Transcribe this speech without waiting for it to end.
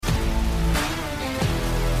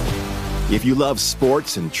If you love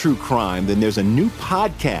sports and true crime, then there's a new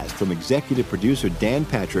podcast from executive producer Dan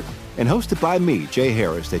Patrick and hosted by me, Jay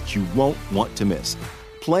Harris, that you won't want to miss.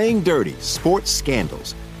 Playing Dirty: Sports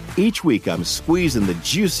Scandals. Each week, I'm squeezing the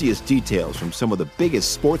juiciest details from some of the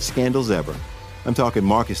biggest sports scandals ever. I'm talking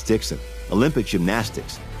Marcus Dixon, Olympic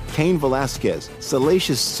gymnastics, Cain Velasquez,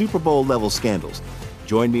 salacious Super Bowl-level scandals.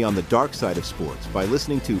 Join me on the dark side of sports by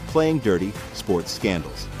listening to Playing Dirty: Sports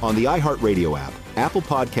Scandals on the iHeartRadio app, Apple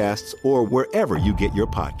Podcasts, or wherever you get your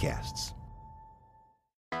podcasts.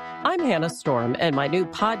 I'm Hannah Storm, and my new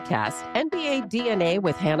podcast, NBA DNA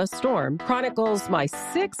with Hannah Storm, chronicles my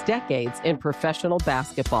 6 decades in professional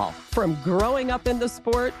basketball. From growing up in the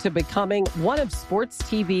sport to becoming one of sports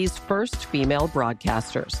TV's first female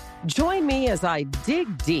broadcasters. Join me as I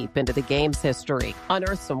dig deep into the game's history,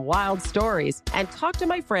 unearth some wild stories, and talk to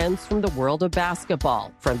my friends from the world of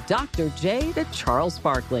basketball, from Dr. J to Charles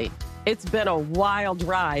Barkley. It's been a wild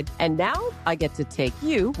ride, and now I get to take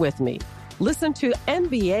you with me. Listen to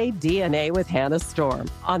NBA DNA with Hannah Storm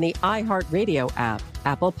on the iHeartRadio app,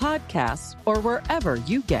 Apple Podcasts, or wherever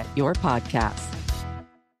you get your podcasts.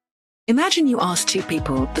 Imagine you ask 2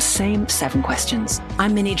 people the same 7 questions.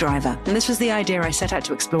 I'm Minnie Driver, and this was the idea I set out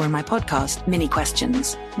to explore in my podcast, Minnie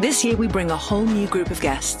Questions. This year, we bring a whole new group of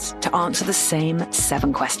guests to answer the same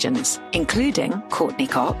 7 questions, including Courtney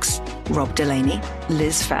Cox, Rob Delaney,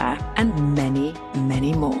 Liz Phair, and many,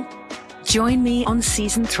 many more. Join me on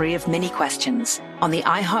Season 3 of Minnie Questions on the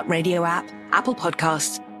iHeartRadio app, Apple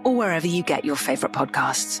Podcasts, or wherever you get your favorite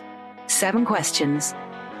podcasts. 7 questions,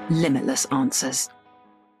 limitless answers.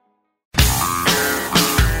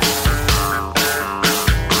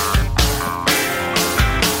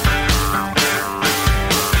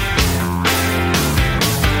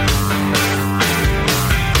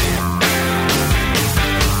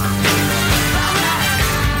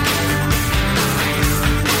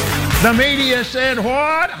 The media said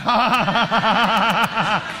what?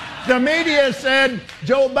 The media said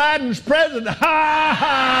Joe Biden's president. Ha ha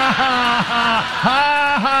ha ha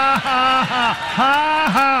ha ha ha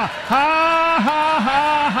ha ha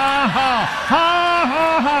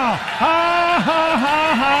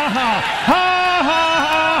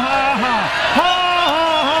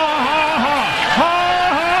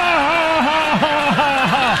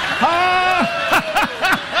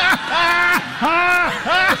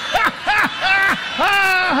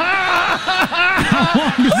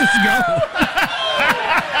Does this go?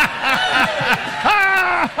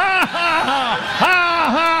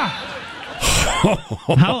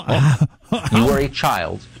 You were a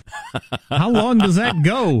child. How long does that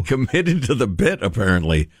go? Committed to the bit,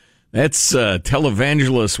 apparently. That's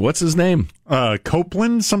televangelist. What's his name?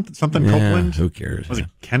 Copeland? Something Copeland? Who cares? Was it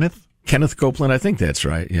Kenneth? Kenneth Copeland, I think that's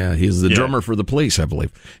right. Yeah, he's the drummer for the Police, I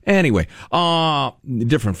believe. Anyway,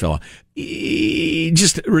 different fella.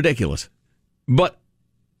 Just ridiculous. But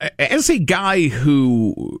as a guy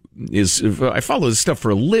who I follow this stuff for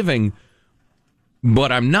a living,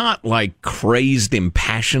 but I'm not like crazed,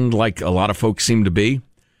 impassioned like a lot of folks seem to be.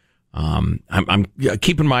 I'm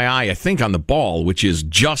keeping my eye, I think, on the ball, which is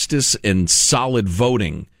justice and solid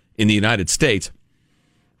voting in the United States.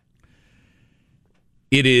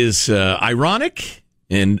 It is ironic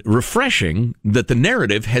and refreshing that the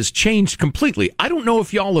narrative has changed completely. I don't know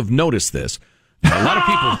if y'all have noticed this. A lot of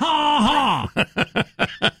people...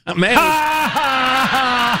 Man,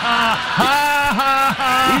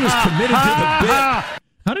 he was committed to the bit.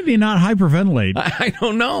 How did he not hyperventilate? I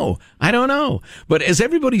don't know. But as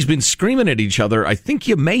everybody's been screaming at each other, I think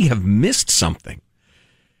you may have missed something.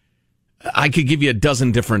 I could give you a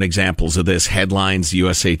dozen different examples of this. Headlines,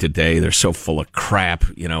 USA Today, they're so full of crap.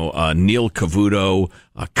 You know, Neil Cavuto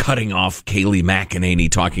cutting off Kayleigh McEnany,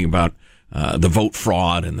 talking about the vote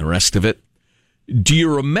fraud and the rest of it. Do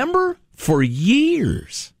you remember for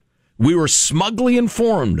years we were smugly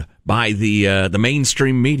informed by the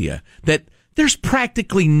mainstream media that there's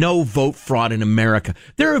practically no vote fraud in America?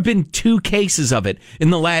 There have been 2 cases of it in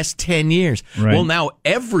the last 10 years. Right. Well, now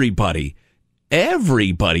everybody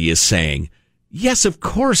is saying, yes, of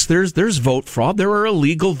course, there's vote fraud. There are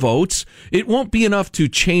illegal votes. It won't be enough to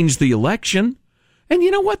change the election. And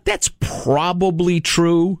you know what? That's probably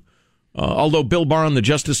true. Although Bill Barr and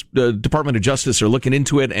the Department of Justice are looking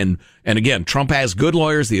into it, and again, Trump has good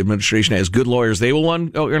lawyers, the administration has good lawyers, they will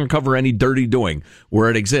uncover any dirty doing where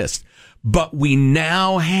it exists. But we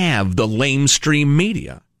now have the lamestream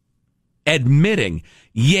media admitting,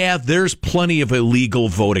 yeah, there's plenty of illegal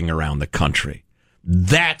voting around the country.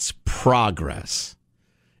 That's progress.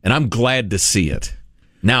 And I'm glad to see it.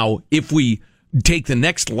 Now, if we take the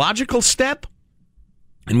next logical step,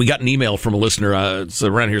 And we got an email from a listener it's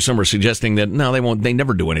around here somewhere suggesting that, no, they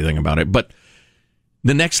never do anything about it. But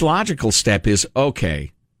the next logical step is,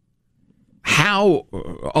 okay, how,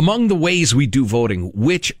 among the ways we do voting,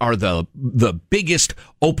 which are the biggest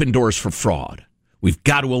open doors for fraud? We've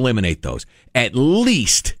got to eliminate those. At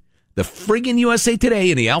least the friggin' USA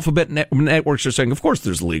Today and the Alphabet networks are saying, of course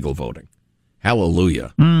there's legal voting.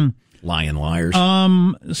 Hallelujah. Lying liars.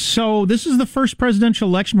 So this is the first presidential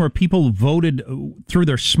election where people voted through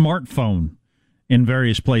their smartphone in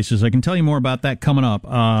various places. I can tell you more about that coming up.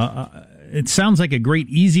 It sounds like a great,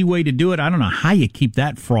 easy way to do it. I don't know how you keep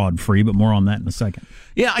that fraud-free, but more on that in a second.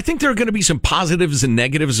 Yeah, I think there are going to be some positives and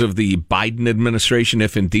negatives of the Biden administration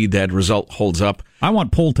if indeed that result holds up. I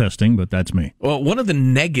want poll testing, but that's me. Well, one of the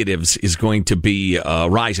negatives is going to be a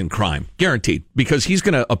rise in crime, guaranteed, because he's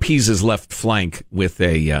going to appease his left flank with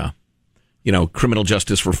a criminal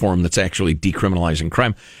justice reform that's actually decriminalizing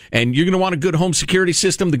crime. And you're going to want a good home security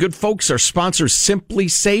system. The good folks are sponsors Simply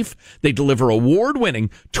Safe. They deliver award-winning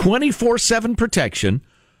 24/7 protection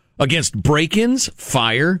against break-ins,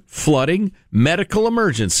 fire, flooding, medical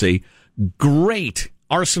emergency. Great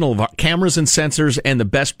arsenal of cameras and sensors and the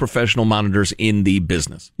best professional monitors in the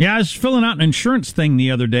business. Yeah, I was filling out an insurance thing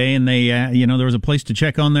the other day, and they, there was a place to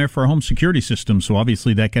check on there for a home security system. So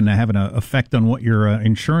obviously that can have an effect on what your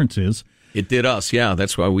insurance is. It did us, yeah.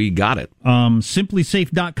 That's why we got it.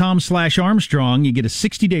 SimplySafe.com/Armstrong. You get a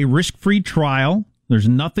 60-day risk-free trial. There's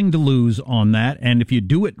nothing to lose on that. And if you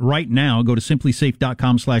do it right now, go to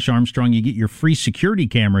SimplySafe.com/Armstrong. You get your free security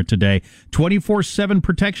camera today. 24/7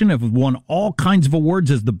 protection. Have won all kinds of awards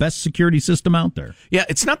as the best security system out there. Yeah,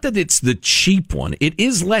 it's not that it's the cheap one. It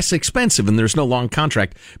is less expensive and there's no long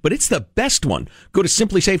contract, but it's the best one. Go to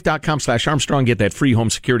SimplySafe.com/Armstrong. Get that free home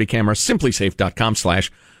security camera.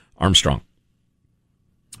 SimplySafe.com/Armstrong.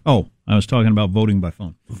 Oh, I was talking about voting by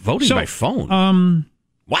phone. Voting by phone?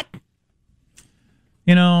 What?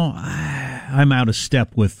 I'm out of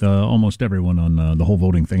step with almost everyone on the whole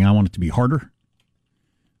voting thing. I want it to be harder,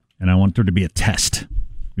 and I want there to be a test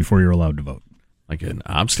before you're allowed to vote. Like an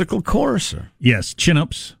obstacle course? Or? Yes,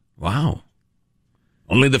 chin-ups. Wow.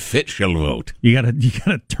 Only the fit shall vote. You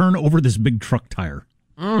gotta turn over this big truck tire.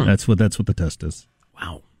 That's what the test is.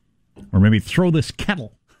 Wow. Or maybe throw this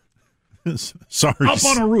kettle. Sorry, up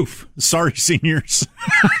on a roof. Sorry, seniors.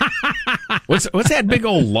 What's that big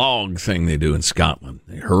old log thing they do in Scotland?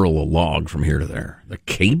 They hurl a log from here to there. The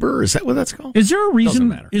caber? Is that what that's called? Is there a reason? Doesn't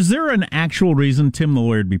matter. Is there an actual reason? Tim, the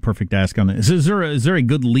lawyer, would be perfect to ask on this. Is there a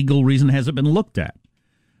good legal reason? Has it been looked at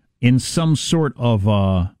in some sort of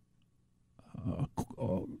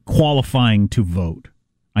qualifying to vote?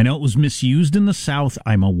 I know it was misused in the South.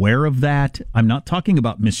 I'm aware of that. I'm not talking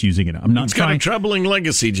about misusing it. It's got a troubling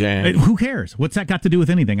legacy, Jan. Who cares? What's that got to do with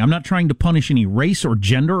anything? I'm not trying to punish any race or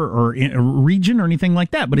gender or region or anything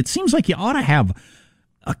like that, but it seems like you ought to have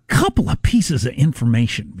a couple of pieces of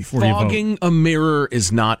information before you vote. Fogging a mirror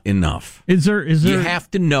is not enough. Is there? You have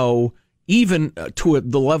to know, even to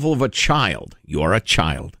the level of a child. You are a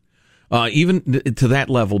child. Even to that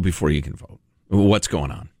level before you can vote. What's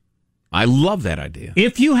going on? I love that idea.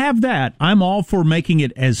 If you have that, I'm all for making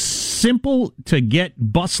it as simple to get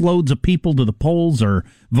busloads of people to the polls or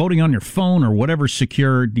voting on your phone or whatever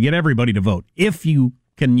secure to get everybody to vote. If you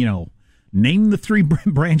can, name the three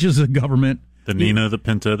branches of government. The Nina, the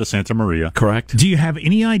Pinta, the Santa Maria. Correct. Do you have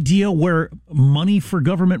any idea where money for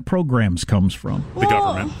government programs comes from? The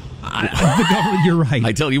government. The government, you're right.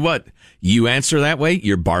 I tell you what, you answer that way,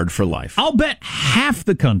 you're barred for life. I'll bet half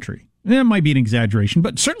the country. That might be an exaggeration,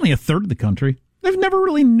 but certainly a third of the country, they've never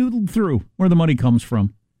really noodled through where the money comes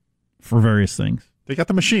from for various things. They got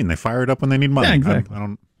the machine. They fire it up when they need money. Yeah, exactly.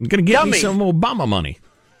 I'm going to get me some Obama money.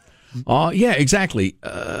 Yeah, exactly.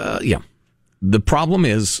 Yeah. The problem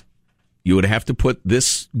is you would have to put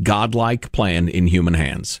this godlike plan in human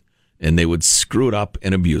hands, and they would screw it up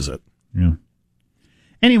and abuse it. Yeah.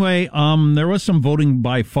 Anyway, there was some voting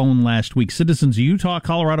by phone last week. Citizens of Utah,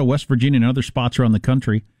 Colorado, West Virginia, and other spots around the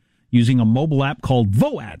country using a mobile app called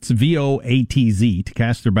VOATZ, V-O-A-T-Z, to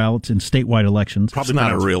cast their ballots in statewide elections. Probably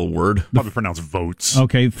not a real word. Probably pronounced votes.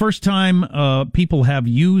 Okay, first time people have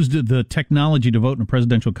used the technology to vote in a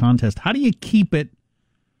presidential contest. How do you keep it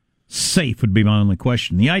safe would be my only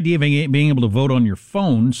question. The idea of being able to vote on your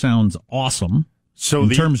phone sounds awesome in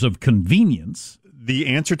terms of convenience. The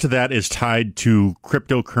answer to that is tied to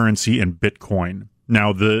cryptocurrency and Bitcoin.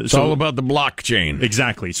 Now, it's all about the blockchain.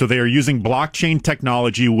 Exactly. So they are using blockchain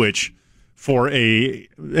technology, which,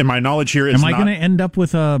 in my knowledge here, is Am I going to end up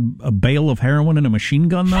with a bale of heroin and a machine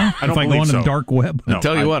gun, though? I don't if I go on the dark web? No, I'll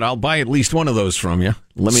tell you what, I'll buy at least one of those from you.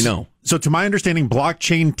 Let me know. So to my understanding,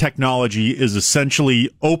 blockchain technology is essentially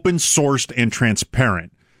open-sourced and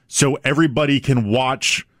transparent. so everybody can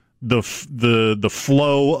watch the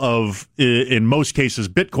flow of, in most cases,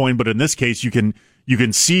 Bitcoin, but in this case, you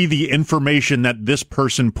can see the information that this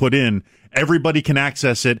person put in. Everybody can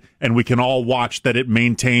access it, and we can all watch that it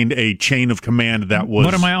maintained a chain of command that was...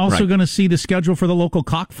 But am I also going to see the schedule for the local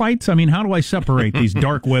cockfights? I mean, how do I separate these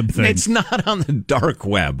dark web things? It's not on the dark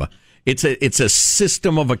web. It's a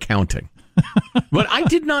system of accounting. But I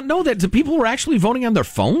did not know that. The people were actually voting on their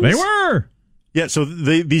phones? They were. Yeah, so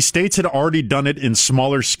these states had already done it in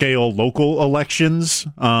smaller scale local elections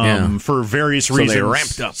for various reasons. They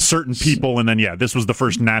ramped up certain people, and then, this was the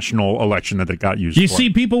first national election that it got used You for. see,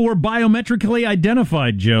 people were biometrically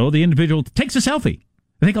identified, Joe. The individual takes a selfie.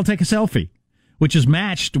 I think I'll take a selfie, which is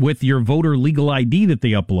matched with your voter legal ID that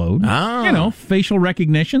they upload. Oh. Facial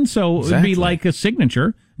recognition, so it would be like a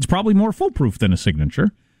signature. It's probably more foolproof than a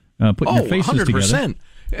signature. Putting your faces 100%. together.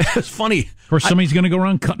 It's funny. Of course, somebody's going to go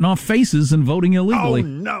around cutting off faces and voting illegally. Oh,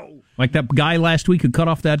 no. Like that guy last week who cut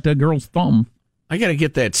off that girl's thumb. I got to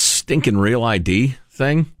get that stinking Real ID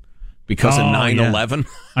thing because of 9/11.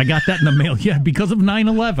 I got that in the mail. Yeah, because of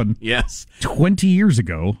 9/11. Yes. 20 years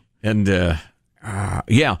ago. And,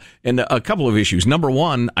 and a couple of issues. Number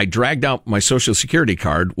one, I dragged out my Social Security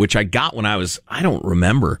card, which I got when I was, I don't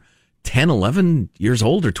remember, 10, 11 years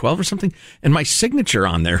old or 12 or something, and my signature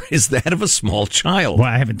on there is that of a small child. Well,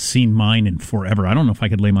 I haven't seen mine in forever. I don't know if I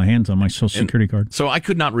could lay my hands on my Social Security card. So I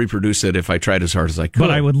could not reproduce it if I tried as hard as I could. But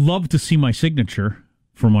I would love to see my signature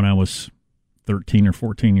from when I was 13 or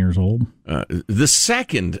 14 years old. The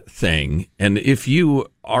second thing, and if you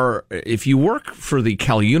work for the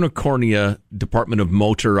Cal Unicornia Department of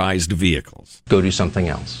Motorized Vehicles, go do something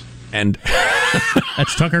else. And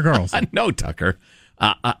that's Tucker Carlson. No, Tucker.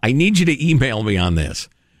 I need you to email me on this.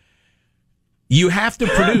 You have to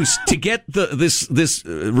produce to get this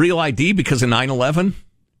Real ID because of 9/11,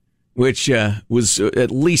 which was at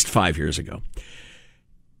least 5 years ago.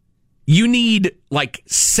 You need like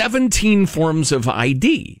 17 forms of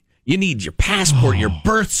ID. You need your passport, your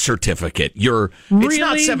birth certificate, It's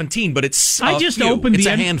not 17, but it's I just opened it's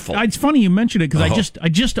a handful. It's funny you mentioned it because I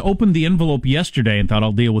just opened the envelope yesterday and thought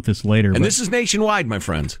I'll deal with this later. And this is nationwide, my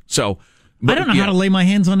friends. So. But I don't know how to lay my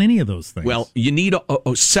hands on any of those things. Well, you need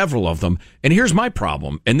several of them. And here's my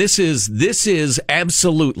problem. And this is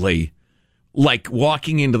absolutely like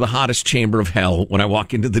walking into the hottest chamber of hell when I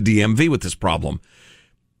walk into the DMV with this problem.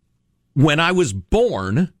 When I was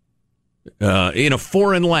born in a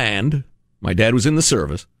foreign land, my dad was in the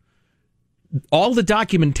service, all the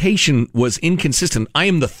documentation was inconsistent. I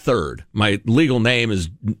am the third. My legal name is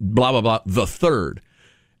blah, blah, blah, the third.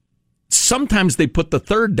 Sometimes they put the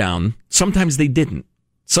third down. Sometimes they didn't.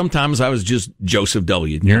 Sometimes I was just Joseph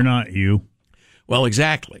W. You're not you. Well,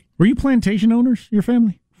 exactly. Were you plantation owners, your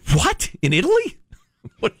family? What? In Italy?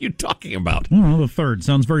 What are you talking about? I don't know, the third.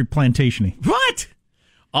 Sounds very plantation-y. What?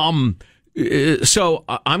 So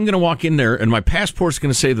I'm going to walk in there, and my passport's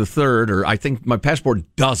going to say the third, or I think my passport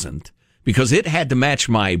doesn't, because it had to match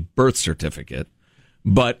my birth certificate.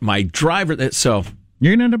 But my driver... So...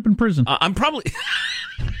 You're going to end up in prison. I'm probably...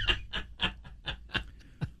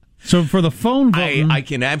 So for the phone voting... I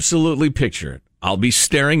can absolutely picture it. I'll be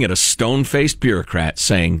staring at a stone-faced bureaucrat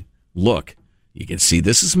saying, look, you can see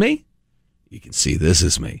this is me. You can see this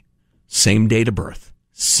is me. Same date of birth.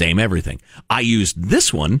 Same everything. I used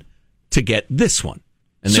this one to get this one.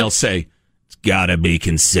 And they'll say, it's got to be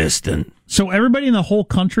consistent. So everybody in the whole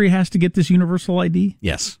country has to get this universal ID?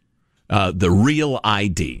 Yes. The Real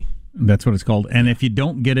ID. That's what it's called. And if you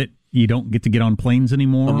don't get it, you don't get to get on planes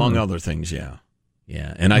anymore? Among other things, yeah.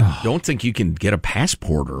 Yeah, and I don't think you can get a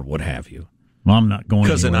passport or what have you. Well, I'm not going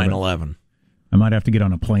because of 9/11. I might have to get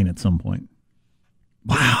on a plane at some point.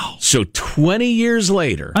 Wow. So 20 years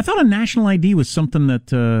later. I thought a national ID was something that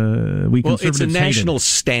we conservatives it's a national hated.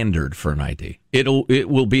 standard for an ID. It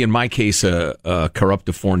will be, in my case, a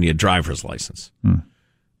corruptifornia driver's license.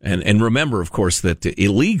 And remember, of course, that the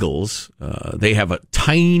illegals, they have a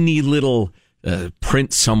tiny little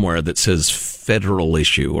print somewhere that says federal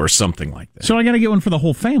issue or something like that. So I got to get one for the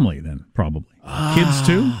whole family then, probably. Kids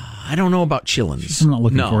too? I don't know about chillins. I'm not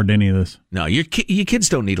looking forward to any of this. No, your kids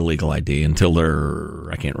don't need a legal ID until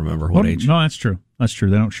they're, I can't remember what age. No, that's true. That's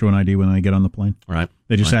true. They don't show an ID when they get on the plane. Right.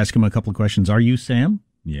 They just ask them a couple of questions. Are you Sam?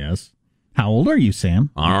 Yes. How old are you,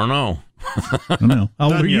 Sam? I don't know. I don't know.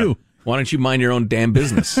 How old are you? Why don't you mind your own damn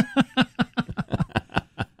business?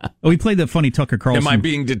 We played that funny Tucker Carlson. Am I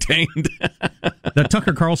being detained? That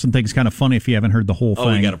Tucker Carlson thing's kind of funny if you haven't heard the whole thing.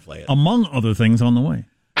 Oh, we got to play it. Among other things on the way.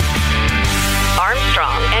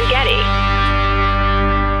 Armstrong and Getty.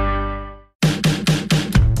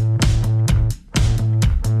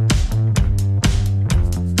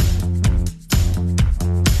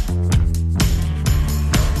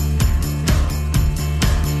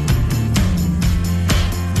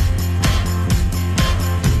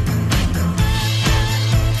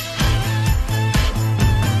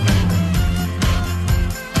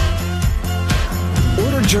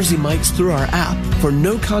 Jersey Mike's through our app for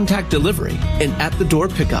no-contact delivery and at-the-door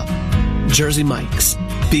pickup. Jersey Mike's.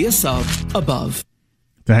 Be a sub above.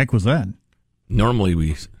 The heck was that?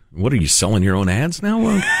 Normally what are you selling your own ads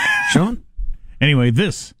now, Sean? Anyway,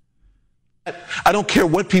 this. I don't care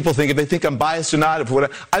what people think, if they think I'm biased or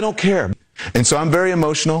not, I don't care. And so I'm very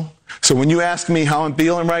emotional. So when you ask me how I'm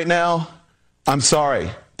feeling right now, I'm sorry.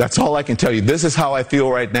 That's all I can tell you. This is how I feel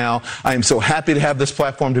right now. I am so happy to have this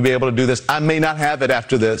platform to be able to do this. I may not have it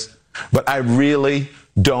after this, but I really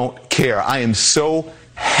don't care. I am so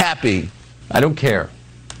happy. I don't care.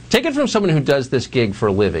 Take it from someone who does this gig for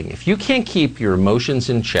a living. If you can't keep your emotions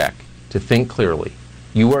in check to think clearly,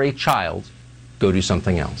 you are a child, go do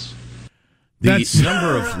something else. The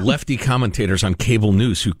number of lefty commentators on cable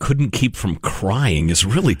news who couldn't keep from crying is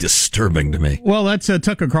really disturbing to me. Well, that's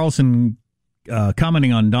Tucker Carlson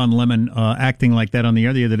commenting on Don Lemon acting like that on the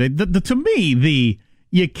air the other day. To me,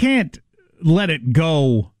 you can't let it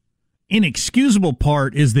go. Inexcusable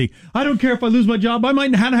part is I don't care if I lose my job. I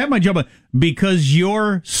might have my job because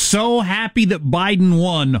you're so happy that Biden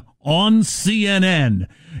won on CNN.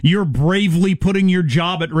 You're bravely putting your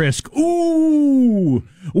job at risk. Ooh,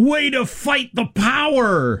 way to fight the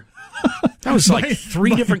power. That was like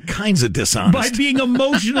three different kinds of dishonest. By being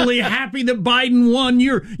emotionally happy that Biden won,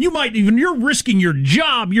 you're risking your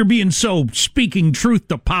job. You're being so speaking truth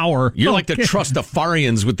to power. You're like the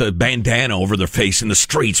Trustafarians with the bandana over their face in the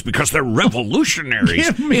streets because they're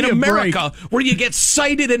revolutionaries in America, where you get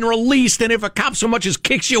cited and released, and if a cop so much as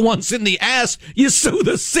kicks you once in the ass, you sue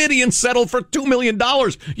the city and settle for $2 million.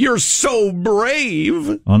 You're so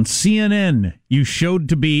brave. On CNN, you showed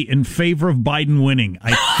to be in favor of Biden winning.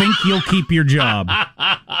 I think you'll keep your job.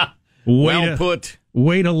 Well put.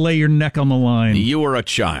 Way to lay your neck on the line. You are a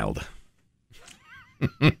child.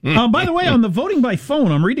 By the way, on the voting by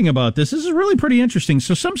phone, I'm reading about this. This is really pretty interesting.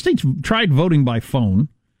 So some states tried voting by phone,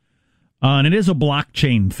 and it is a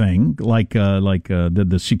blockchain thing, like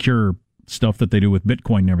the secure stuff that they do with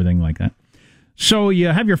Bitcoin and everything like that. So you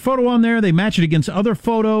have your photo on there. They match it against other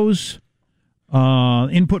photos.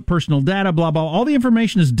 Input personal data, blah, blah. All the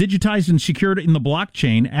information is digitized and secured in the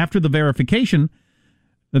blockchain after the verification.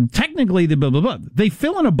 Technically, they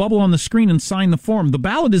fill in a bubble on the screen and sign the form. The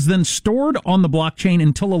ballot is then stored on the blockchain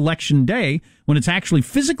until Election Day, when it's actually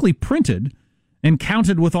physically printed and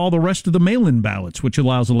counted with all the rest of the mail-in ballots, which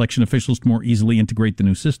allows election officials to more easily integrate the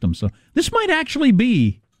new system. So this might actually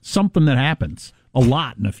be something that happens a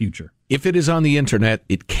lot in the future. If it is on the internet,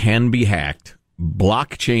 it can be hacked.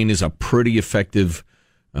 Blockchain is a pretty effective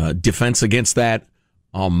defense against that,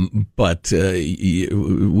 but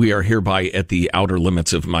we are hereby at the outer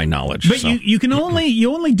limits of my knowledge. But you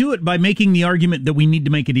only do it by making the argument that we need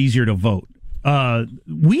to make it easier to vote.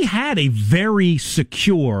 We had a very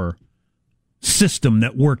secure system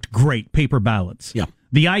that worked great, paper ballots. Yeah.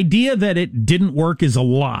 The idea that it didn't work is a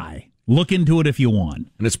lie. Look into it if you want.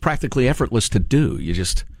 And it's practically effortless to do. You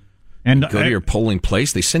just... And go to your polling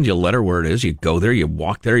place. They send you a letter where it is. You go there. You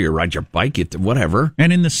walk there. You ride your bike. Whatever.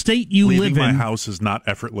 And in the state you live in, leaving my house is not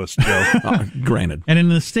effortless, Joe. Granted. And in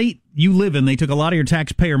the state you live in, they took a lot of your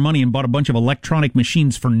taxpayer money and bought a bunch of electronic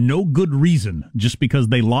machines for no good reason, just because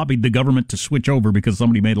they lobbied the government to switch over because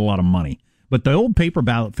somebody made a lot of money. But the old paper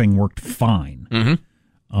ballot thing worked fine.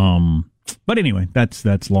 Mm-hmm. But anyway,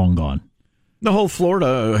 that's long gone. The whole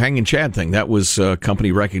Florida hanging Chad thing, that was a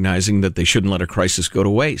company recognizing that they shouldn't let a crisis go to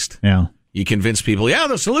waste. Yeah. You convince people,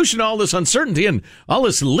 the solution to all this uncertainty and all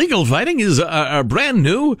this legal fighting is a brand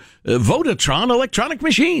new Votatron electronic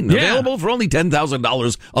machine available for only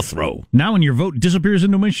 $10,000 a throw. Now when your vote disappears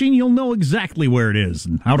into a machine, you'll know exactly where it is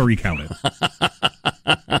and how to recount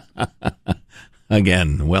it.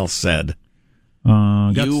 Again, well said.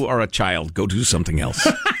 You are a child. Go do something else.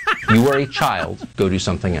 You are a child. Go do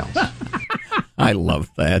something else. I love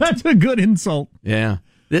that. That's a good insult. Yeah.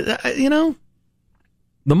 The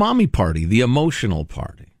mommy party, the emotional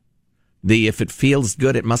party, the if it feels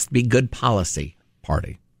good, it must be good policy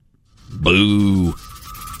party. Boo.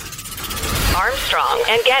 Armstrong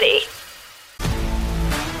and Getty.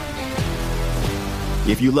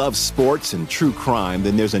 If you love sports and true crime,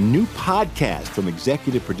 then there's a new podcast from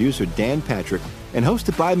executive producer Dan Patrick and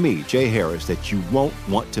hosted by me, Jay Harris, that you won't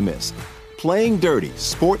want to miss. Playing Dirty: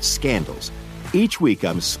 Sports Scandals. Each week,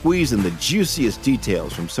 I'm squeezing the juiciest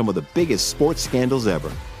details from some of the biggest sports scandals ever.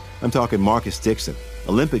 I'm talking Marcus Dixon,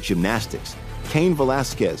 Olympic gymnastics, Cain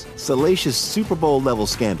Velasquez, salacious Super Bowl-level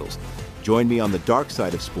scandals. Join me on the dark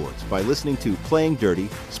side of sports by listening to Playing Dirty: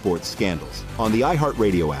 Sports Scandals on the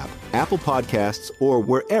iHeartRadio app, Apple Podcasts, or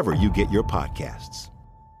wherever you get your podcasts.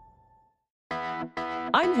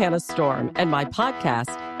 I'm I'm Hannah Storm, and my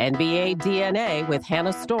podcast, NBA DNA with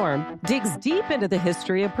Hannah Storm, digs deep into the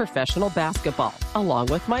history of professional basketball, along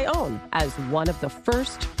with my own, as one of the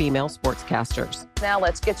first female sportscasters. Now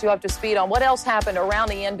let's get you up to speed on what else happened around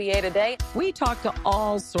the NBA today. We talk to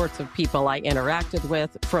all sorts of people I interacted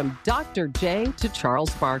with, from Dr. J to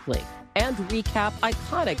Charles Barkley, and recap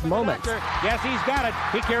iconic moments. Yes, he's got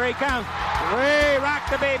it. Here he comes. Way rock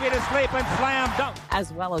the baby to sleep and slam dunk.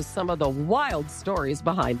 As well as some of the wild stories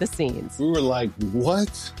behind the scenes. We were like,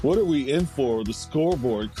 what? What are we in for? The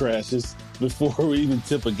scoreboard crashes before we even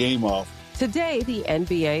tip a game off. Today, the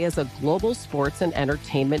NBA is a global sports and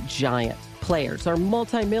entertainment giant. Players are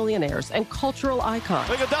multimillionaires and cultural icons.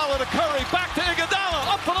 Iguodala to Curry, back to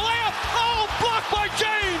Iguodala, up for the layup. Oh, blocked by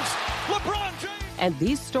James. LeBron James. And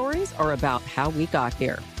these stories are about how we got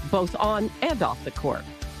here, both on and off the court.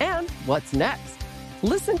 And what's next?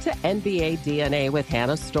 Listen to NBA DNA with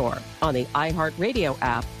Hannah Storm on the iHeartRadio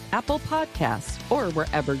app, Apple Podcasts, or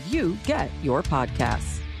wherever you get your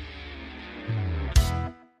podcasts.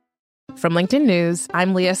 From LinkedIn News,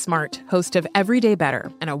 I'm Leah Smart, host of Everyday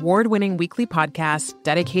Better, an award-winning weekly podcast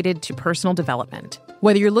dedicated to personal development.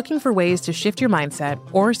 Whether you're looking for ways to shift your mindset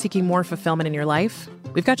or seeking more fulfillment in your life,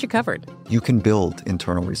 we've got you covered. You can build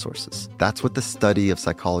internal resources. That's what the study of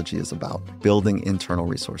psychology is about, building internal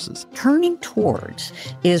resources. Turning towards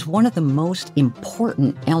is one of the most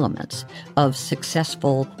important elements of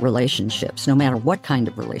successful relationships, no matter what kind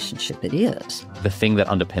of relationship it is. The thing that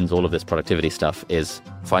underpins all of this productivity stuff is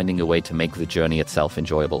finding a way to make the journey itself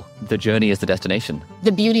enjoyable. The journey is the destination.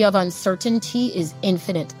 The beauty of uncertainty is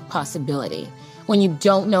infinite possibility. When you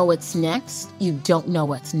don't know what's next, you don't know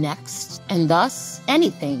what's next. And thus,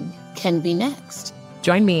 anything can be next.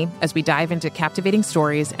 Join me as we dive into captivating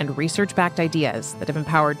stories and research-backed ideas that have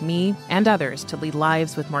empowered me and others to lead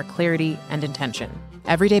lives with more clarity and intention.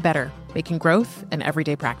 Everyday Better, making growth an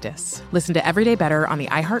everyday practice. Listen to Everyday Better on the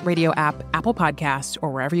iHeartRadio app, Apple Podcasts, or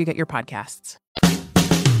wherever you get your podcasts.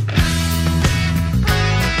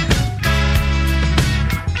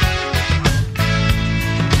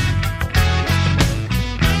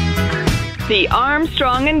 The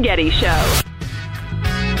Armstrong and Getty Show.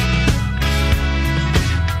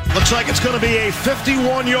 Looks like it's going to be a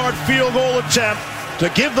 51-yard field goal attempt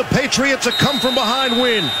to give the Patriots a come-from-behind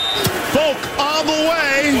win. Folk on the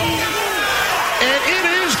way, and it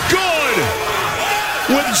is good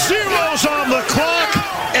with zeros on the clock,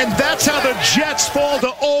 and that's how the Jets fall to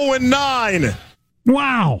 0-9.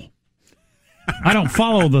 Wow. I don't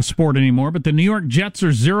follow the sport anymore, but the New York Jets are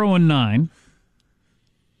 0-9.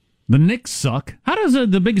 The Knicks suck. How does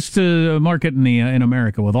the biggest market in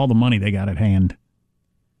America, with all the money they got at hand,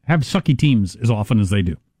 have sucky teams as often as they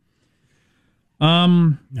do?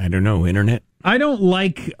 I don't know, internet. I don't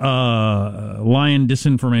like lying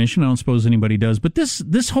disinformation. I don't suppose anybody does. But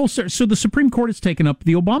this whole... So the Supreme Court has taken up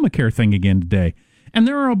the Obamacare thing again today. And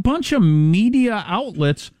there are a bunch of media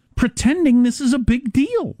outlets pretending this is a big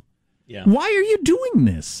deal. Yeah. Why are you doing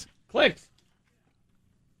this? Clicks.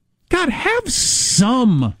 God, have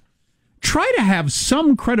some... Try to have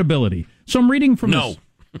some credibility. So I'm reading from this.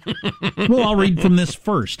 Well, I'll read from this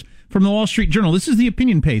first. From the Wall Street Journal. This is the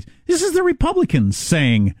opinion page. This is the Republicans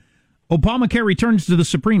saying, Obamacare returns to the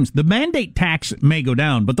Supremes. The mandate tax may go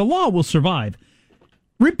down, but the law will survive.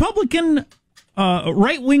 Republican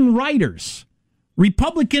right-wing writers,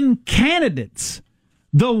 Republican candidates,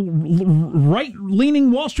 the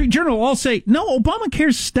right-leaning Wall Street Journal all say, no,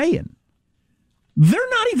 Obamacare's staying. They're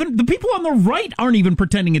not even, the people on the right aren't even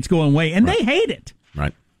pretending it's going away, and they hate it.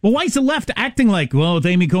 Right. Well, why is the left acting like, well, with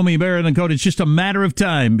Amy Coney Barrett and Code, it's just a matter of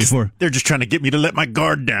time before... They're just trying to get me to let my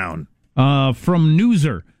guard down. From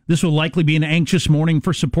Newser, this will likely be an anxious morning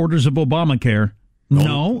for supporters of Obamacare.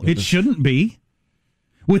 No, it shouldn't be.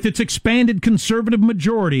 With its expanded conservative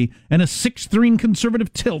majority and a 6-3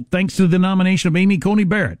 conservative tilt thanks to the nomination of Amy Coney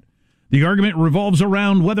Barrett, the argument revolves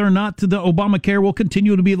around whether or not the Obamacare will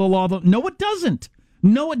continue to be the law. No, it doesn't.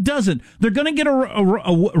 No, it doesn't. They're going to get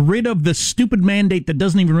rid of the stupid mandate that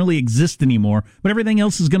doesn't even really exist anymore, but everything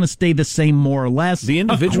else is going to stay the same more or less. The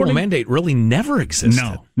individual mandate really never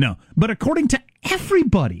existed. No. But according to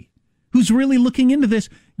everybody who's really looking into this,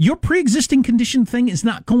 your pre-existing condition thing is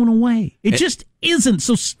not going away. It just isn't,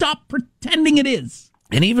 so stop pretending it is.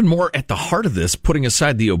 And even more at the heart of this, putting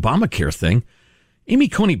aside the Obamacare thing, Amy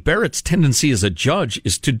Coney Barrett's tendency as a judge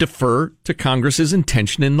is to defer to Congress's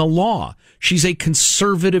intention in the law. She's a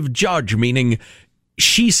conservative judge, meaning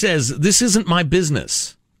she says, this isn't my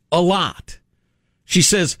business. A lot. She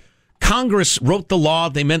says, Congress wrote the law,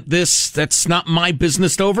 they meant this, that's not my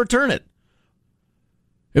business to overturn it.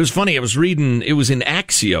 It was funny, I was reading, it was in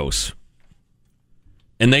Axios,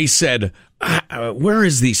 and they said, where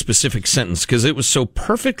is the specific sentence? Because it was so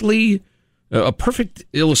perfectly a perfect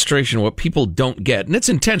illustration of what people don't get, and it's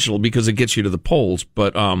intentional because it gets you to the polls.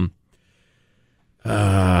 But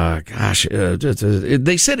they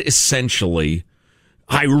said essentially,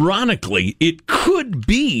 ironically, it could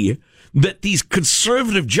be that these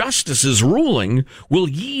conservative justices' ruling will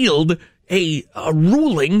yield a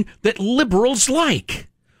ruling that liberals like.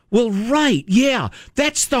 Well, right, yeah,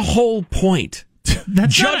 that's the whole point.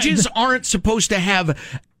 Judges aren't supposed to have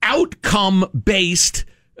outcome-based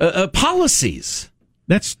policies.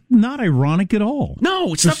 That's not ironic at all.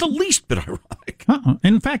 No, it's not the least bit ironic.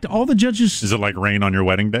 In fact, all the judges... Is it like rain on your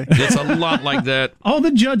wedding day? It's a lot like that. All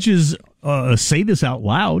the judges say this out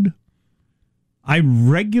loud. I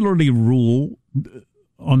regularly rule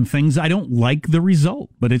on things I don't like the result,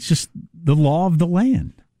 but it's just the law of the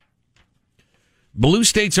land. Blue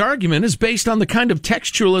State's argument is based on the kind of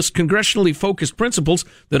textualist, congressionally focused principles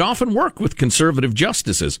that often work with conservative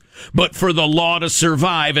justices. But for the law to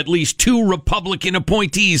survive, at least 2 Republican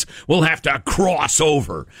appointees will have to cross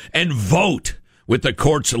over and vote with the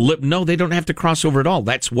court's No, they don't have to cross over at all.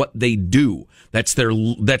 That's what they do. That's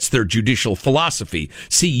their judicial philosophy.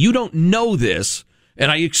 See, you don't know this,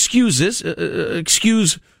 and I excuse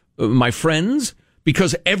my friends,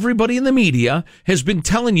 because everybody in the media has been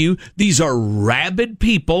telling you these are rabid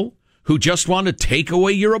people who just want to take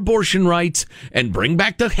away your abortion rights and bring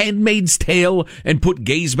back the Handmaid's Tale and put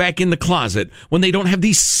gays back in the closet when they don't have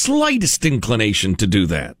the slightest inclination to do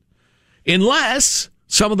that. Unless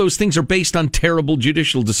some of those things are based on terrible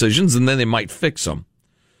judicial decisions, and then they might fix them.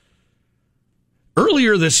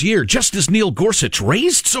 Earlier this year, Justice Neil Gorsuch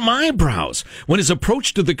raised some eyebrows when his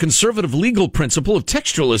approach to the conservative legal principle of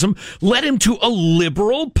textualism led him to a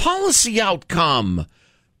liberal policy outcome.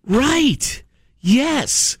 Right.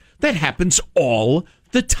 Yes, that happens all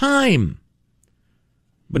the time.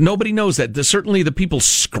 But nobody knows that. Certainly the people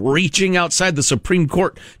screeching outside the Supreme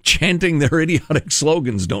Court chanting their idiotic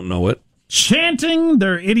slogans don't know it. Chanting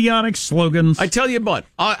their idiotic slogans. I tell you what,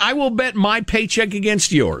 I will bet my paycheck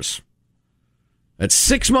against yours. At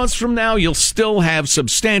 6 months from now, you'll still have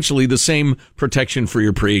substantially the same protection for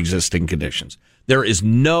your pre-existing conditions. There is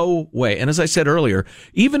no way. And as I said earlier,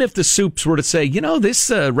 even if the soups were to say,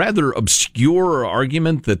 this rather obscure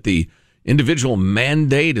argument that the individual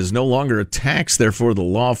mandate is no longer a tax, therefore the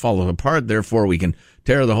law falls apart, therefore we can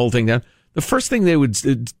tear the whole thing down. The first thing they would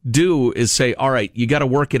do is say, all right, you got to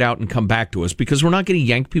work it out and come back to us because we're not going to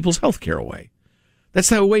yank people's health care away. That's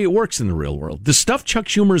the way it works in the real world. The stuff Chuck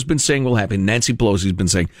Schumer has been saying will happen, Nancy Pelosi's been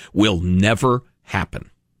saying will never happen.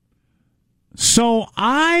 So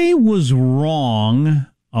I was wrong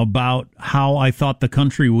about how I thought the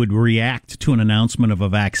country would react to an announcement of a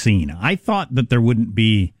vaccine. I thought that there wouldn't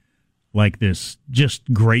be like this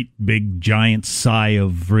just great big giant sigh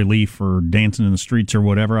of relief or dancing in the streets or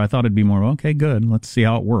whatever. I thought it'd be more, okay, good, let's see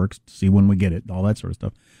how it works, see when we get it, all that sort of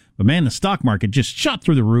stuff. But man, the stock market just shot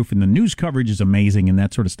through the roof, and the news coverage is amazing and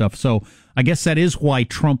that sort of stuff. So I guess that is why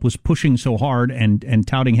Trump was pushing so hard and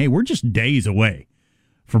touting, hey, we're just days away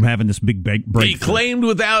from having this big breakthrough. He claimed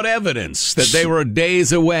without evidence that they were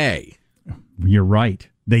days away. You're right.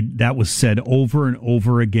 That was said over and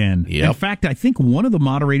over again. Yep. In fact, I think one of the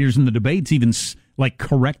moderators in the debates even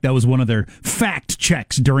correct. That was one of their fact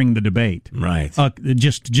checks during the debate. Right.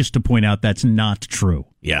 Just to point out that's not true.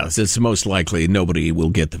 Yes, it's most likely nobody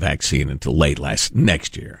will get the vaccine until late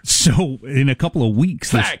next year. So in a couple of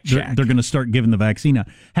weeks, they're going to start giving the vaccine out.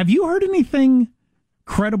 Have you heard anything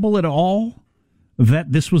credible at all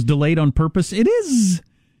that this was delayed on purpose? It is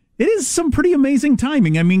some pretty amazing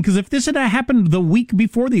timing. I mean, because if this had happened the week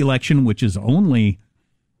before the election, which is only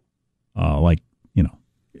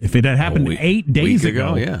if it had happened 8 days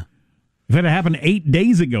ago, yeah. If it had happened 8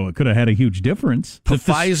 days ago, it could have had a huge difference.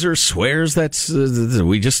 Pfizer swears that's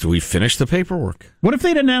we finished the paperwork. What if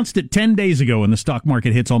they'd announced it 10 days ago and the stock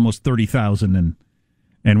market hits almost 30,000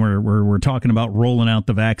 and we're talking about rolling out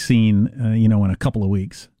the vaccine, in a couple of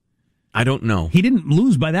weeks? I don't know. He didn't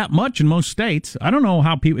lose by that much in most states. I don't know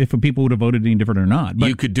if people would have voted any different or not. But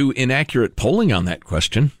you could do inaccurate polling on that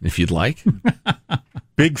question if you'd like.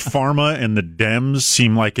 Big Pharma and the Dems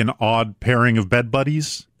seem like an odd pairing of bed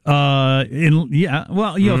buddies. If I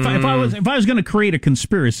was going to create a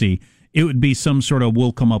conspiracy, it would be some sort of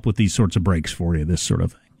we'll come up with these sorts of breaks for you, this sort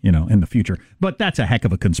of thing, in the future. But that's a heck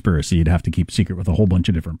of a conspiracy. You'd have to keep secret with a whole bunch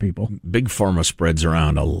of different people. Big Pharma spreads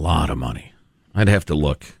around a lot of money. I'd have to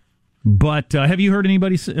look. But have you heard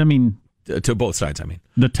anybody say, to both sides, I mean.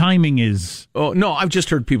 The timing is... Oh, no, I've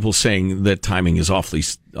just heard people saying that timing is awfully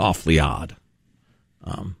odd.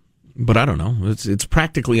 But I don't know. It's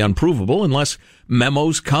practically unprovable unless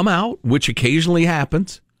memos come out, which occasionally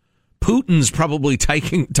happens. Putin's probably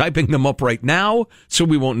typing them up right now, so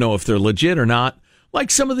we won't know if they're legit or not. Like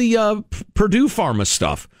some of the Purdue Pharma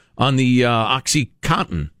stuff on the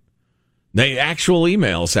OxyContin. They actual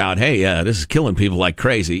emails out, hey, this is killing people like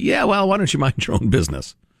crazy. Yeah, well, why don't you mind your own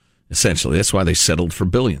business? Essentially, that's why they settled for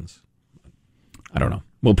billions. I don't know.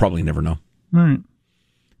 We'll probably never know. All right.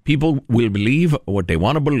 People will believe what they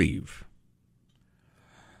want to believe.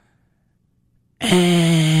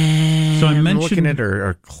 And so I mentioned looking at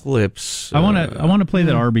our clips. I want to play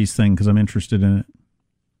that Arby's thing because I'm interested in it.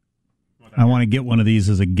 I want to get one of these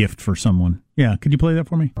as a gift for someone. Yeah, could you play that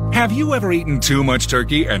for me? Have you ever eaten too much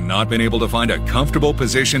turkey and not been able to find a comfortable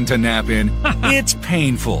position to nap in? It's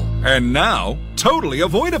painful, and now totally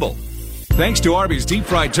avoidable. Thanks to Arby's Deep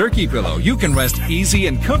Fried Turkey Pillow, you can rest easy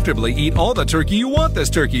and comfortably eat all the turkey you want this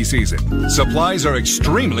turkey season. Supplies are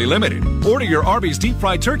extremely limited. Order your Arby's Deep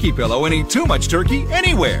Fried Turkey Pillow and eat too much turkey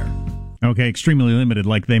anywhere. Okay, extremely limited,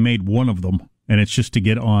 like they made one of them. And it's just to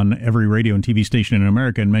get on every radio and TV station in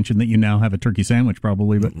America and mention that you now have a turkey sandwich,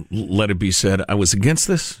 probably. But let it be said, I was against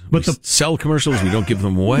this. But we sell commercials, we don't give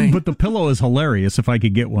them away. But the pillow is hilarious. If I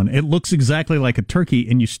could get one, it looks exactly like a turkey,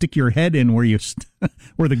 and you stick your head in where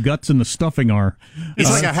where the guts and the stuffing are. It's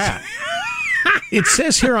like a hat. It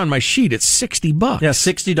says here on my sheet it's $60. Yeah,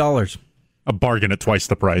 $60. A bargain at twice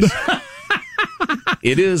the price.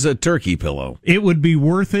 It is a turkey pillow. It would be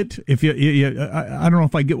worth it if you I don't know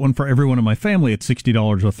if I get one for everyone in my family at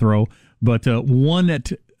 $60 a throw, but one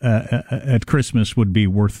at Christmas would be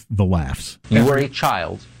worth the laughs. You were a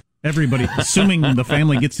child. Everybody, assuming the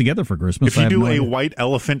family gets together for Christmas. If you do a white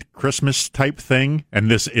elephant Christmas type thing, and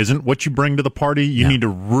this isn't what you bring to the party, you need to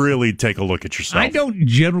really take a look at yourself. I don't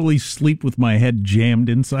generally sleep with my head jammed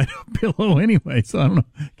inside a pillow anyway, so I don't know.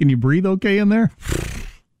 Can you breathe okay in there?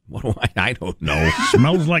 What do I don't know.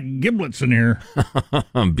 Smells like giblets in here.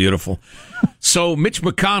 Beautiful. So Mitch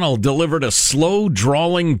McConnell delivered a slow,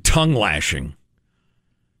 drawling tongue lashing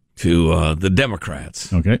to the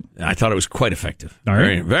Democrats. Okay. I thought it was quite effective. All right.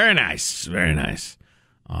 Very, very nice. Very nice.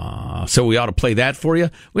 So we ought to play that for you.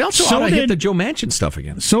 We also ought to hit the Joe Manchin stuff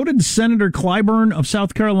again. So did Senator Clyburn of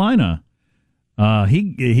South Carolina.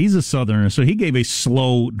 He's a Southerner, so he gave a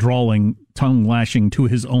slow, drawling tongue lashing to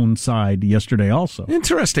his own side yesterday also.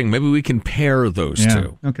 Interesting. Maybe we can pair those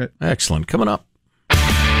two. Okay. Excellent. Coming up.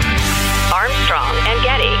 Armstrong and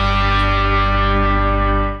Getty.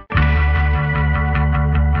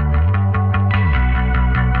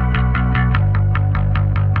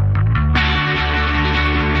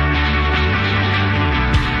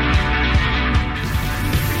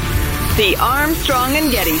 The Armstrong and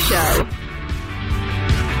Getty Show.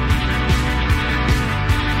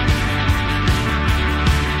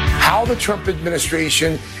 How the Trump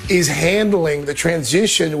administration is handling the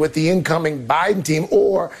transition with the incoming Biden team,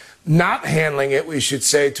 or not handling it, we should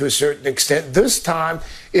say, to a certain extent. This time,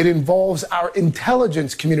 it involves our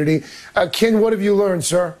intelligence community. Ken, what have you learned,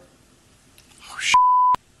 sir?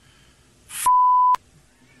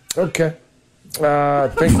 Oh, okay.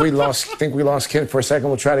 Think we lost Ken for a second.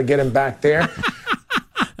 We'll try to get him back there.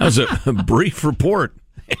 That was a brief report.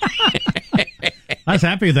 I was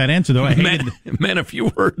happy with that answer, though. Meant a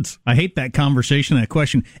few words. I hate that conversation, that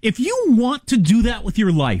question. If you want to do that with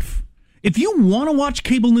your life, if you want to watch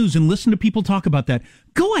cable news and listen to people talk about that,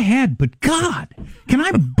 go ahead. But God, can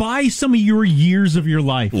I buy some of your years of your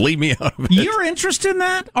life? Leave me out of it. You're interested in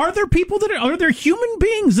that? Are there people are there human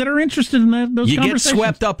beings that are interested in that? Those conversations? You get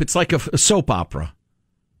swept up. It's like a soap opera.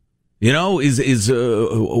 You know, is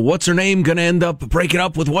what's her name going to end up breaking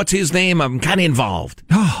up with what's his name? I'm kind of involved.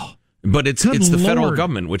 Oh. But it's the federal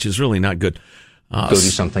government, which is really not good. Go do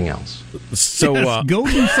something else. So yes, go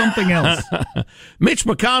do something else. Mitch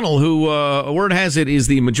McConnell, who word has it is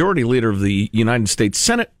the majority leader of the United States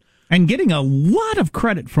Senate, and getting a lot of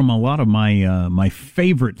credit from a lot of my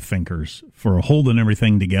favorite thinkers for holding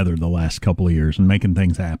everything together the last couple of years and making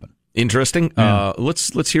things happen. Interesting. Yeah.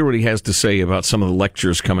 Let's hear what he has to say about some of the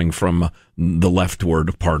lectures coming from the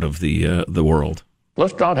leftward part of the world.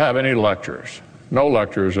 Let's not have any lectures. No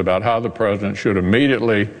lectures about how the president should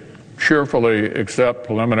immediately, cheerfully accept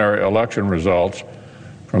preliminary election results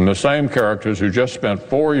from the same characters who just spent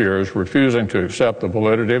 4 years refusing to accept the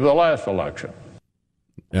validity of the last election.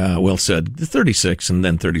 Well said. 36 and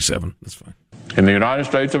then 37. That's fine. In the United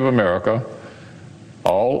States of America,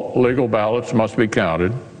 all legal ballots must be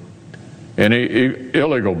counted. Any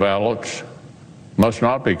illegal ballots must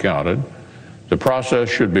not be counted. The process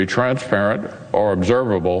should be transparent or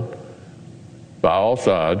observable by all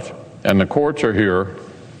sides, and the courts are here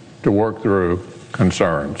to work through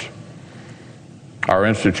concerns. Our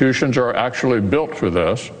institutions are actually built for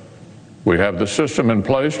this. We have the system in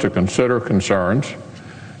place to consider concerns,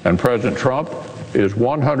 And President Trump is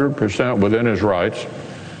 100% within his rights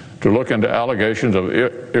to look into allegations of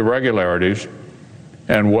irregularities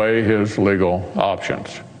and weigh his legal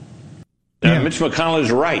options. Mitch McConnell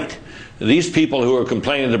is right. These people who are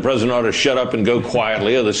complaining the president ought to shut up and go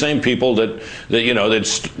quietly are the same people that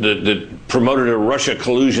promoted a Russia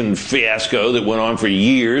collusion fiasco that went on for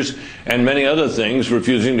years, and many other things,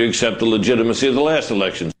 refusing to accept the legitimacy of the last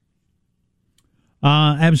election.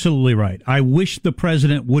 Absolutely right. I wish the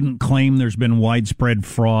president wouldn't claim there's been widespread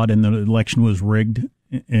fraud and the election was rigged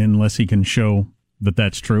unless he can show that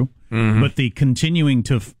that's true. Mm-hmm. But the continuing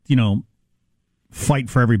to, fight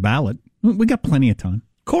for every ballot, we got plenty of time.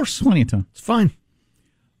 Of course, plenty of time. It's fine.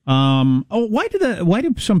 Why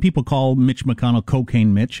do some people call Mitch McConnell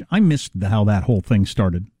Cocaine Mitch? I missed how that whole thing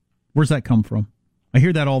started. Where's that come from? I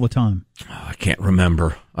hear that all the time. Oh, I can't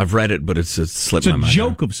remember. I've read it, but it's slipped my mind. It's a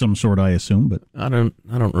joke of some sort, I assume, but I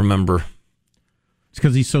don't remember. It's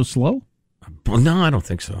because he's so slow? Well, no, I don't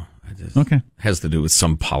think so. Okay. It has to do with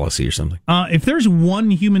some policy or something. If there's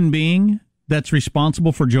one human being that's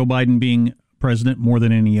responsible for Joe Biden being president more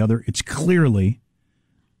than any other, it's clearly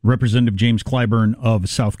Representative James Clyburn of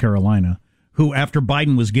South Carolina, who, after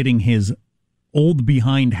Biden was getting his old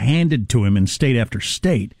behind handed to him in state after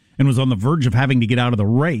state and was on the verge of having to get out of the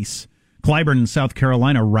race, Clyburn in South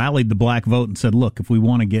Carolina rallied the black vote and said, look, if we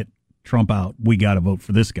want to get Trump out, we got to vote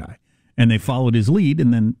for this guy. And they followed his lead,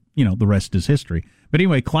 and then, the rest is history. But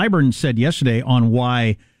anyway, Clyburn said yesterday on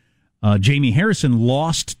why Jamie Harrison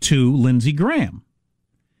lost to Lindsey Graham.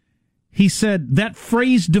 He said that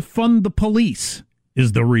phrase, defund the police,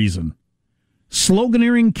 is the reason.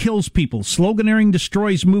 Sloganeering kills people. Sloganeering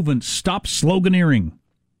destroys movements. Stop sloganeering.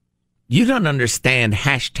 You don't understand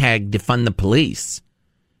hashtag defund the police,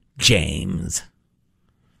 James.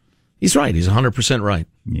 He's right. He's 100% right.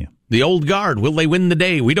 Yeah. The old guard, will they win the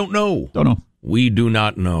day? We don't know. Don't know. We do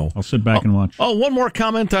not know. I'll sit back and watch. Oh, one more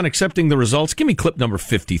comment on accepting the results. Give me clip number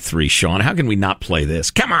 53, Sean. How can we not play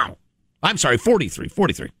this? Come on. I'm sorry, 43.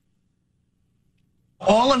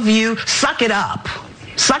 All of you, suck it up.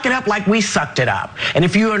 Suck it up like we sucked it up. And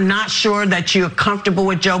if you are not sure that you're comfortable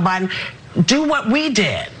with Joe Biden, do what we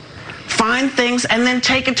did. Find things and then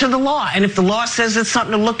take it to the law. And if the law says it's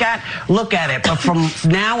something to look at it. But from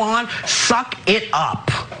now on, suck it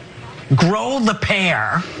up. Grow the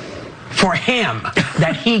pair for him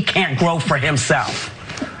that he can't grow for himself.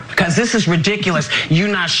 Because this is ridiculous. You're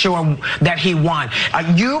not sure that he won.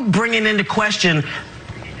 You bringing into question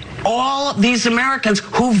all these Americans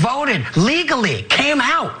who voted legally, came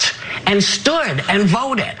out and stood and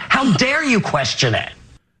voted. How dare you question it?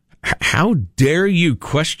 How dare you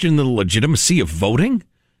question the legitimacy of voting?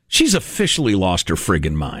 She's officially lost her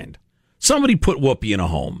friggin' mind. Somebody put Whoopi in a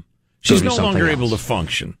home. She's no longer able to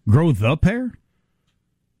function. Grow the pair?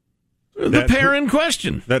 The pair in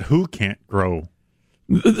question. That who can't grow?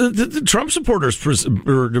 The Trump supporters,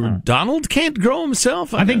 Donald can't grow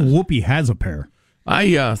himself. I think Whoopi has a pair.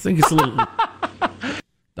 I think it's a little...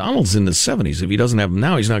 Donald's in the 70s. If he doesn't have them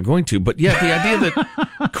now, he's not going to. But yeah, the idea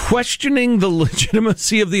that questioning the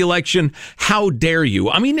legitimacy of the election, how dare you?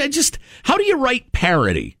 I mean, how do you write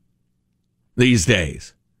parody these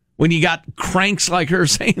days when you got cranks like her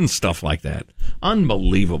saying stuff like that?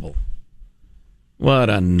 Unbelievable. What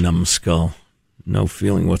a numbskull. No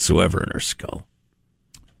feeling whatsoever in her skull.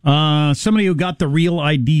 Somebody who got the real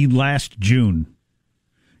ID last June.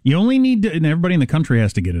 You only need to, and everybody in the country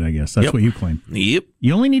has to get it, I guess. That's what you claim. Yep.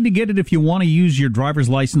 You only need to get it if you want to use your driver's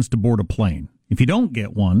license to board a plane. If you don't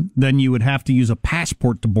get one, then you would have to use a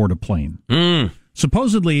passport to board a plane.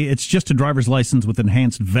 Supposedly, it's just a driver's license with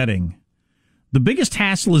enhanced vetting. The biggest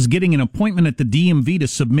hassle is getting an appointment at the DMV to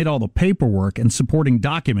submit all the paperwork and supporting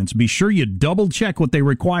documents. Be sure you double check what they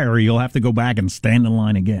require, or you'll have to go back and stand in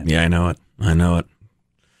line again. Yeah, I know it.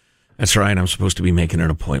 That's right. I'm supposed to be making an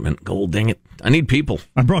appointment. Gold dang it. I need people.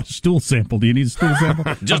 I brought a stool sample. Do you need a stool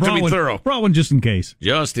sample? Just to be thorough. Brought one just in case.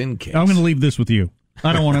 Just in case. I'm going to leave this with you.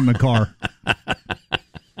 I don't want it in the car.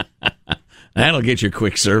 That'll get you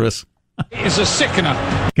quick service. It's a sickener.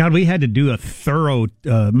 God, we had to do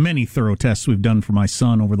many thorough tests we've done for my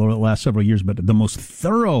son over the last several years, but the most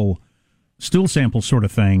thorough stool sample sort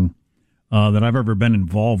of thing that I've ever been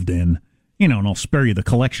involved in. And I'll spare you the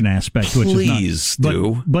collection aspect. Please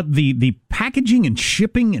do. But the packaging and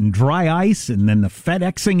shipping and dry ice and then the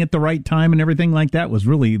FedExing at the right time and everything like that was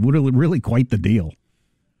really, really, really quite the deal.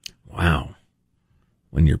 Wow.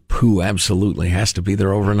 When your poo absolutely has to be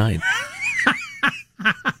there overnight.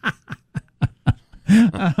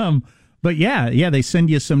 But yeah, they send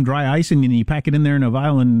you some dry ice and you pack it in there in a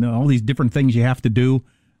vial and all these different things you have to do,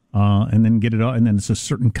 and then get it out, and then it's a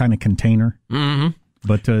certain kind of container. Mm-hmm.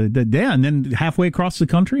 But and then halfway across the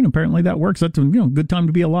country, and apparently that works. That's a good time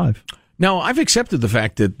to be alive. Now, I've accepted the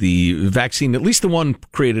fact that the vaccine, at least the one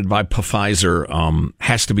created by Pfizer,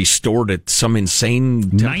 has to be stored at some insane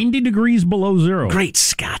 90 degrees below zero. Great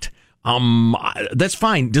Scott. That's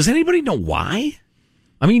fine. Does anybody know why?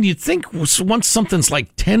 I mean, you'd think once something's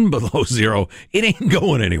like 10 below zero, it ain't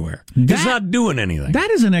going anywhere. It's not doing anything.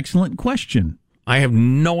 That is an excellent question. I have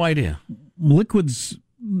no idea. Liquids,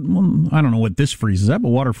 I don't know what this freezes at, but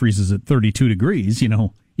water freezes at 32 degrees.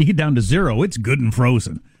 You get down to zero, it's good and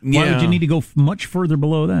frozen. Why would you need to go much further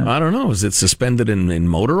below that? I don't know. Is it suspended in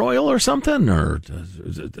motor oil or something? Or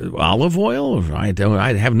olive oil?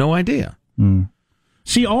 I have no idea.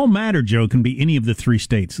 See, all matter, Joe, can be any of the three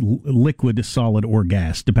states, liquid, solid, or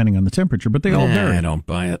gas, depending on the temperature, but they all vary. I don't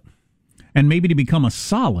buy it. And maybe to become a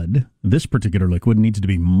solid, this particular liquid needs to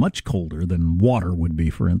be much colder than water would be,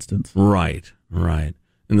 for instance. Right.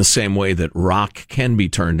 In the same way that rock can be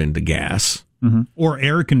turned into gas. Mm-hmm. Or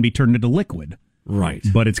air can be turned into liquid. Right.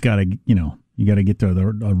 But it's got to, you got to get to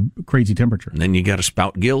a crazy temperature. And then you got to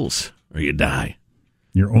spout gills or you die.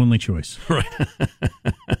 Your only choice. Right.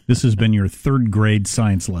 This has been your third grade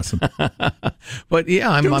science lesson. But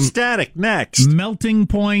yeah, I'm static next. Melting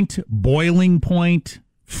point, boiling point,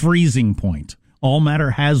 freezing point. All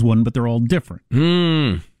matter has one, but they're all different.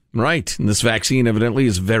 Right. And this vaccine evidently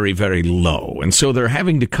is very, very low. And so they're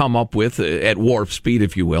having to come up with, at warp speed,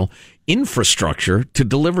 if you will, infrastructure to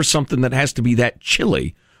deliver something that has to be that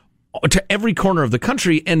chilly to every corner of the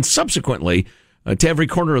country and subsequently to every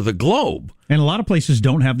corner of the globe. And a lot of places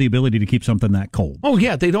don't have the ability to keep something that cold. Oh,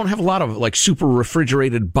 yeah. They don't have a lot of super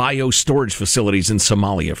refrigerated bio-storage facilities in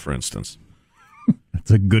Somalia, for instance.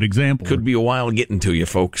 That's a good example. Could be a while getting to you,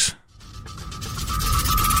 folks.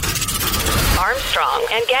 Armstrong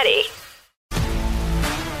and Getty.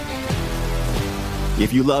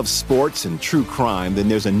 If you love sports and true crime, then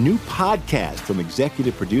there's a new podcast from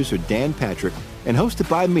executive producer Dan Patrick and hosted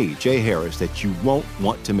by me, Jay Harris, that you won't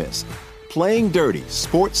want to miss. Playing Dirty: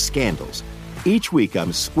 Sports Scandals. Each week,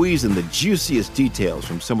 I'm squeezing the juiciest details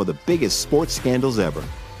from some of the biggest sports scandals ever.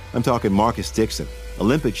 I'm talking Marcus Dixon,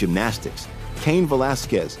 Olympic gymnastics, Cain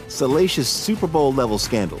Velasquez, salacious Super Bowl-level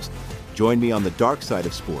scandals. Join me on the dark side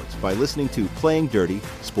of sports by listening to Playing Dirty: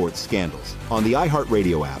 Sports Scandals on the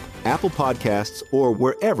iHeartRadio app, Apple Podcasts, or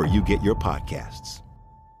wherever you get your podcasts.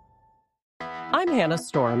 I'm Hannah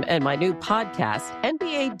Storm, and my new podcast,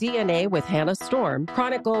 NBA DNA with Hannah Storm,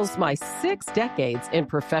 chronicles my 6 decades in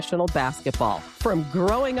professional basketball. From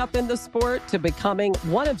growing up in the sport to becoming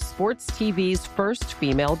one of sports TV's first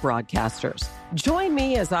female broadcasters. Join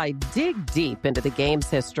me as I dig deep into the game's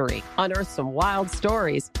history, unearth some wild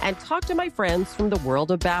stories, and talk to my friends from the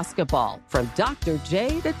world of basketball, from Dr.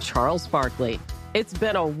 J to Charles Barkley. It's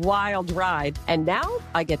been a wild ride, and now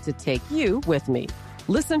I get to take you with me.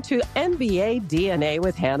 Listen to NBA DNA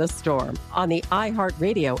with Hannah Storm on the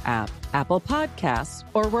iHeartRadio app, Apple Podcasts,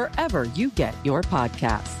 or wherever you get your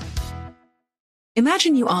podcasts.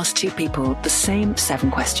 Imagine you ask two people the same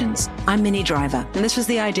 7 questions. I'm Minnie Driver, and this was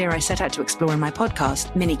the idea I set out to explore in my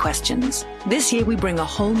podcast, Mini Questions. This year, we bring a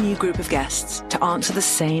whole new group of guests to answer the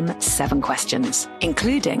same 7 questions,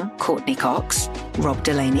 including Courtney Cox, Rob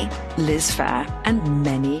Delaney, Liz Phair, and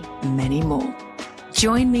many, many more.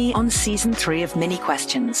 Join me on Season 3 of Mini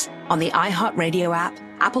Questions on the iHeartRadio app,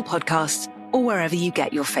 Apple Podcasts, or wherever you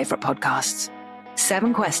get your favorite podcasts.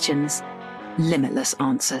 7 questions, limitless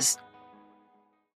answers.